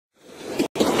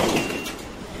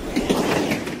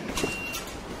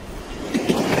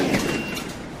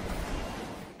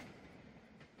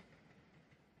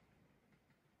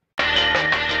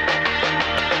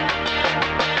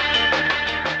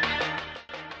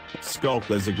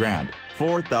Schöckl is a grand,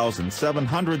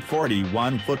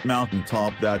 4,741-foot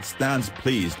mountaintop that stands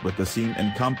pleased with the scene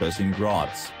encompassing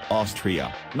Graz,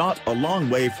 Austria, not a long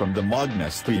way from the Magna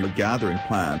Steyr gathering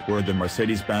plant where the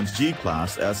Mercedes-Benz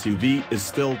G-class SUV is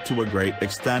still to a great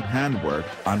extent handwork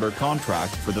under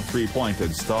contract for the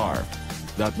three-pointed star.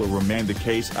 That will remain the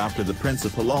case after the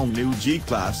principal-owned new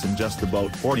G-class in just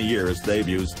about 40 years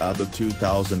debuts at the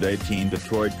 2018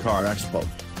 Detroit Car Expo.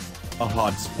 A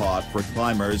hotspot for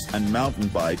climbers and mountain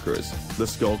bikers, the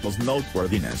Schöckl's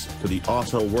noteworthiness to the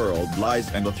auto world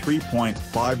lies in the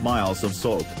 3.5 miles of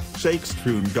soak, shake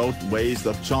strewn goatways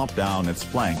that chomp down its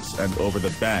flanks and over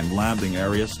the bend landing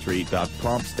area street that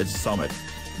prompts its summit.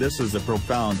 This is a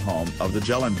profound home of the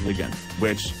Geländewagen,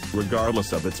 which,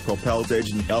 regardless of its propelled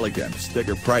and elegant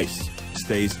sticker price,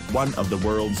 stays one of the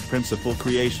world's principal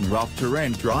creation rough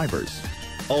terrain drivers.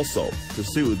 Also, to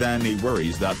soothe any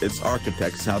worries that its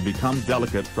architects have become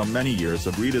delicate from many years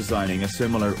of redesigning a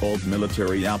similar old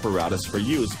military apparatus for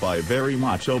use by very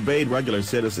much obeyed regular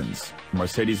citizens,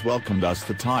 Mercedes welcomed us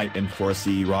to tie in for a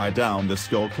sea ride down the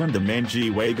Schöckl, the main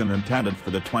G-wagen intended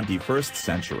for the 21st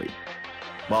century.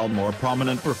 While more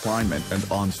prominent refinement and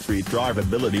on-street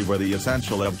drivability were the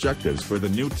essential objectives for the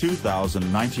new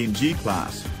 2019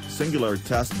 G-class, singular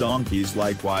test donkeys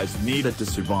likewise needed to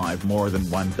survive more than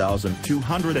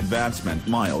 1,200 advancement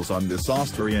miles on this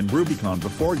Austrian Rubicon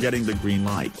before getting the green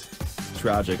light.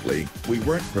 Tragically, we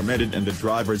weren't permitted in the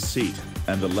driver's seat,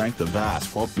 and the length of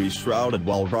asphalt we shrouded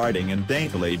while riding in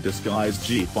daintily disguised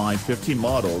G550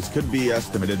 models could be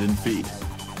estimated in feet.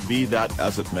 Be that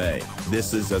as it may,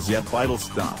 this is as yet vital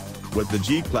stuff, with the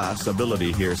G-class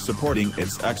ability here supporting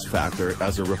its X-factor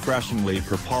as a refreshingly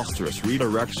preposterous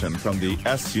redirection from the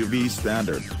SUV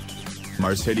standard.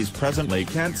 Mercedes presently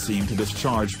can't seem to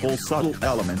discharge full subtle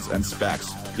elements and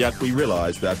specs, yet we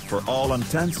realize that for all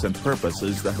intents and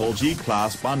purposes the whole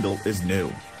G-class bundle is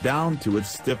new, down to its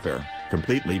stiffer,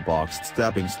 completely boxed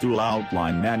stepping stool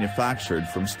outline manufactured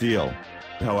from steel.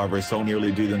 However, so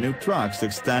nearly do the new trucks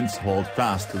extends hold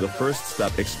fast to the first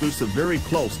step exclusive very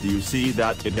close do you see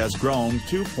that it has grown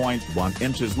 2.1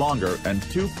 inches longer and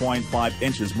 2.5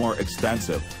 inches more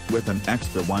extensive, with an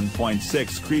extra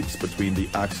 1.6 creeps between the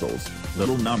axles,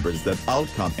 little numbers that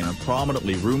outcome in a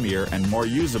prominently roomier and more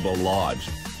usable lodge,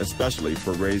 especially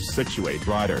for race-situate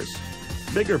riders.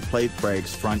 Bigger plate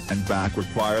brakes front and back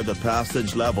require the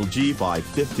passage-level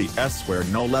G550s where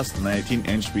no less than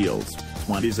 18-inch wheels.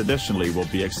 20s additionally will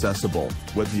be accessible,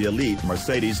 with the elite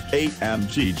Mercedes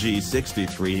AMG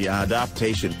G63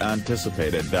 adaptation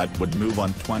anticipated that would move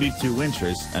on 22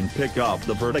 inches and pick up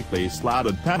the vertically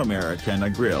slatted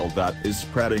Pan-American grille that is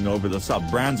spreading over the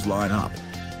sub-brand's lineup.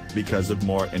 Because of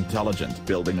more intelligent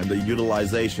building and the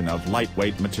utilization of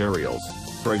lightweight materials,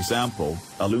 for example,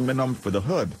 aluminum for the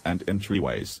hood and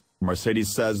entryways,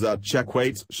 Mercedes says that check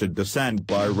weights should descend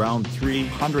by around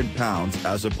 300 pounds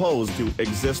as opposed to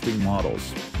existing models,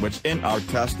 which in our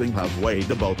testing have weighed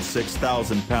about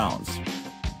 6,000 pounds.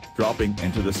 Dropping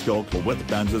into the Schöckl with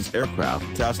Benz's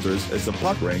aircraft testers is a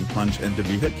puckering punch into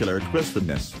vehicular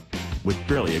twistedness. With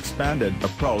clearly expanded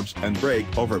approach and brake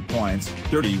over points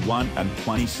 31 and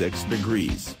 26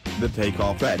 degrees, the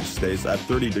takeoff edge stays at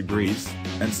 30 degrees,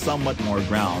 and somewhat more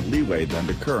ground leeway than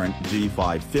the current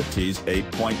G550's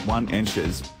 8.1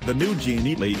 inches, the new G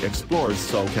neatly explores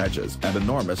soak edges and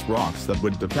enormous rocks that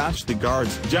would detach the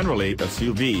guards generally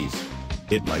SUVs.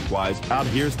 It likewise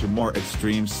adheres to more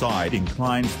extreme side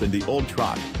inclines than the old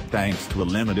truck, thanks to a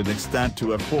limited extent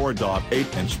to a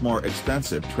 4.8-inch more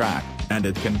extensive track, and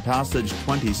it can passage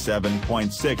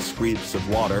 27.6 creeps of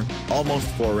water, almost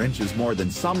 4 inches more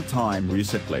than some time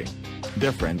recently.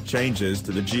 Different changes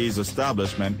to the G's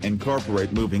establishment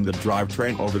incorporate moving the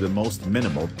drivetrain over the most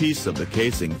minimal piece of the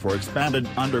casing for expanded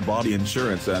underbody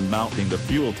insurance and mounting the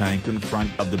fuel tank in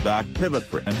front of the back pivot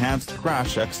for enhanced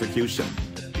crash execution.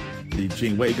 The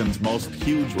G-wagon's most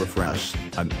huge refresh,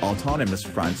 an autonomous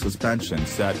front suspension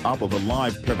set up of a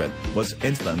live pivot, was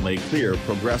instantly clear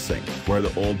progressing, where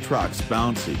the old truck's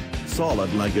bouncy,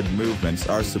 solid-legged movements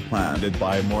are supplanted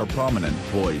by more prominent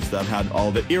poise that had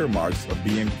all the earmarks of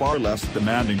being far less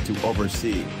demanding to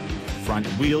oversee. Front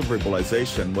wheel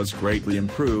verbalization was greatly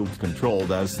improved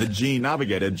controlled as the G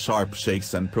navigated sharp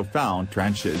shakes and profound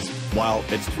trenches, while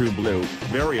its true blue,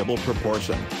 variable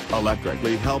proportion,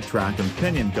 electrically held track and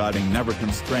pinion guiding never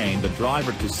constrained the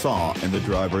driver to saw in the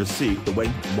driver's seat the way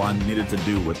one needed to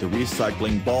do with the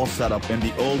recycling ball setup in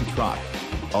the old truck.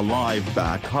 A live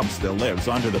back hub still lives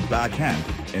under the back end,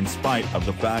 in spite of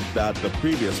the fact that the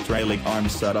previous trailing arm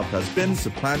setup has been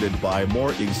supplanted by a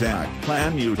more exact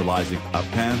plan utilizing a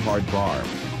panhard bar.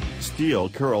 Steel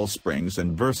curl springs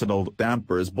and versatile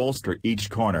dampers bolster each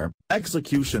corner.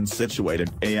 Execution-situated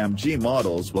AMG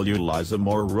models will utilize a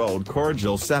more road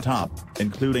cordial setup,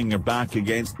 including a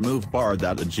back-against-move bar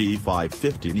that a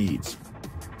G550 needs.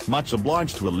 Much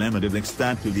obliged to a limited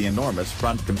extent to the enormous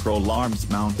front control arms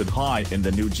mounted high in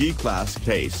the new G-class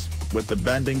case, with the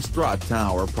bending strut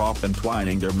tower prop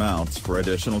entwining their mounts for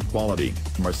additional quality.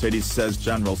 Mercedes says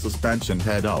general suspension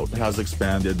head-out has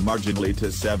expanded marginally to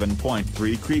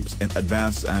 7.3 creeps in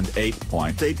advance and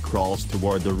 8.8 crawls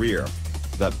toward the rear.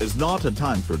 That is not a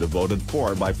ton for devoted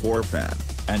 4x4 fan,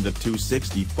 and the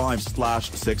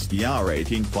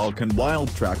 265/60R18 Falcon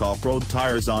Wildtrak off-road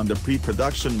tires on the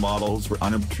pre-production models were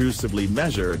unobtrusively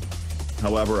measured.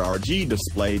 However, RG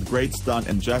displayed great stunt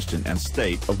ingestion and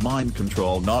state-of-mind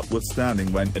control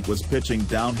notwithstanding when it was pitching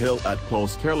downhill at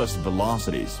close careless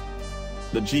velocities.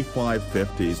 The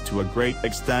G550s to a great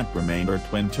extent remained their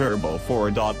twin-turbo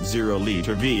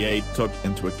 4.0-liter V8 took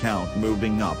into account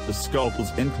moving up the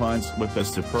Schöckl's inclines with a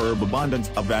superb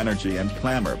abundance of energy and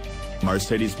clamor.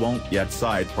 Mercedes won't yet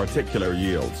cite particular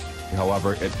yields,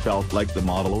 however it felt like the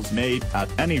models made at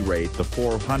any rate the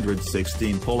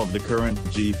 416 pull of the current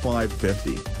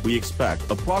G550. We expect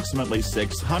approximately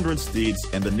 600 steeds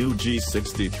in the new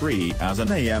G63 as an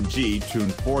AMG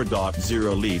tuned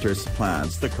 4.0 liters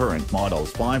plans the current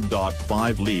model's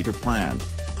 5.5 liter plan.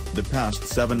 The past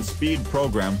 7-speed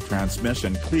program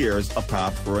transmission clears a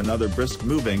path for another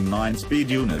brisk-moving 9-speed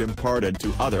unit imparted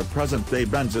to other present-day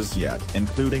Benzes yet,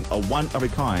 including a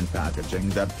one-of-a-kind packaging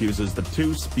that fuses the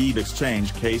 2-speed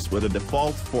exchange case with a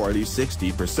default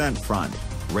 40-60% front,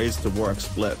 raised-to-work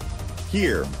split.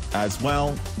 Here, as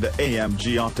well, the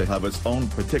AMG ought to have its own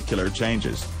particular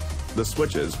changes. The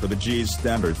switches for the G's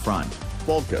standard front,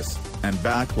 focus, and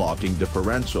back-locking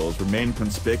differentials remain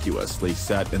conspicuously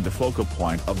set in the focal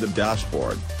point of the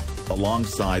dashboard.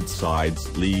 Alongside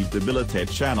side-sleeve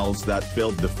debilitate channels that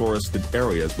filled the forested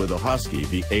areas with a husky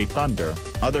V8 thunder,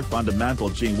 other fundamental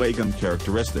G-wagen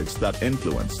characteristics that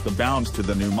influence the bounce to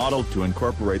the new model to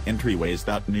incorporate entryways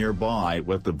that nearby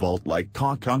with the vault-like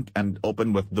cockunk and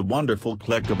open with the wonderful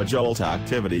click of a jolt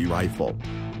activity rifle.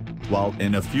 While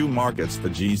in a few markets the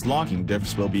G's locking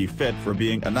diffs will be fit for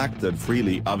being enacted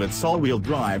freely of its all-wheel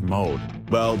drive mode,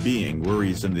 well-being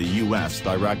worries in the US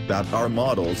direct that our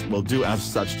models will do as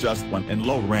such just when in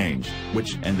low range,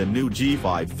 which in the new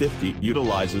G550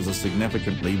 utilizes a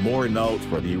significantly more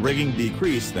noteworthy rigging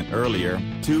decrease than earlier,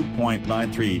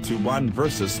 2.93 to 1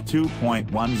 versus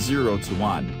 2.10 to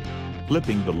 1.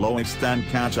 Flipping the low extend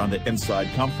catch on the inside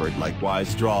comfort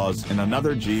likewise draws in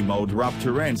another G-mode rough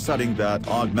terrain setting that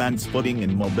augments footing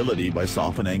and mobility by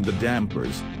softening the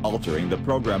dampers, altering the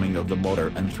programming of the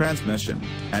motor and transmission,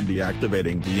 and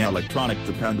deactivating the electronic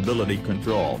dependability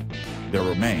control. There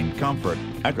remain comfort,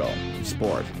 eco,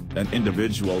 sport, and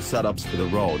individual setups for the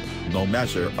road. No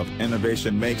measure of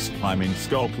innovation makes climbing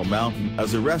Schöckl Mountain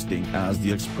as arresting as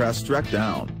the Express trek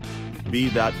down. Be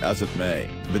that as it may,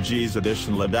 the G's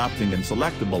additional adapting and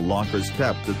selectable lockers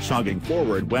kept it chugging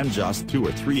forward when just 2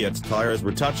 or 3 its tires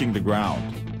were touching the ground,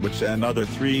 which another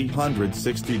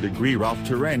 360-degree rough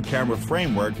terrain camera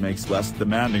framework makes less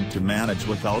demanding to manage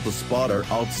without a spotter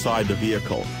outside the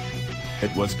vehicle.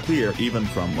 It was clear even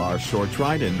from our short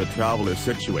ride in the Traveler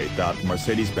Situate that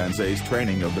Mercedes-Benz's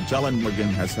training of the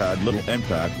Geländewagen has had little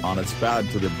impact on its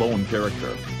bad-to-the-bone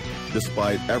character.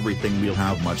 Despite everything, we'll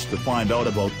have much to find out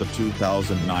about the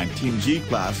 2019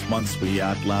 G-class once we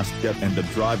at last get in the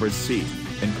driver's seat,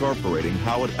 incorporating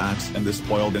how it acts in the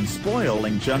spoiled and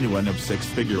spoiling genuine of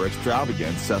 6-figure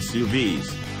extravagance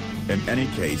SUVs. In any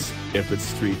case, if its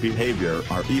street behavior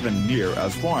are even near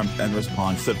as warm and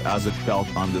responsive as it felt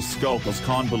on the Schöckl's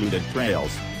convoluted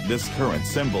trails, this current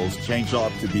symbol's change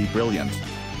ought to be brilliant.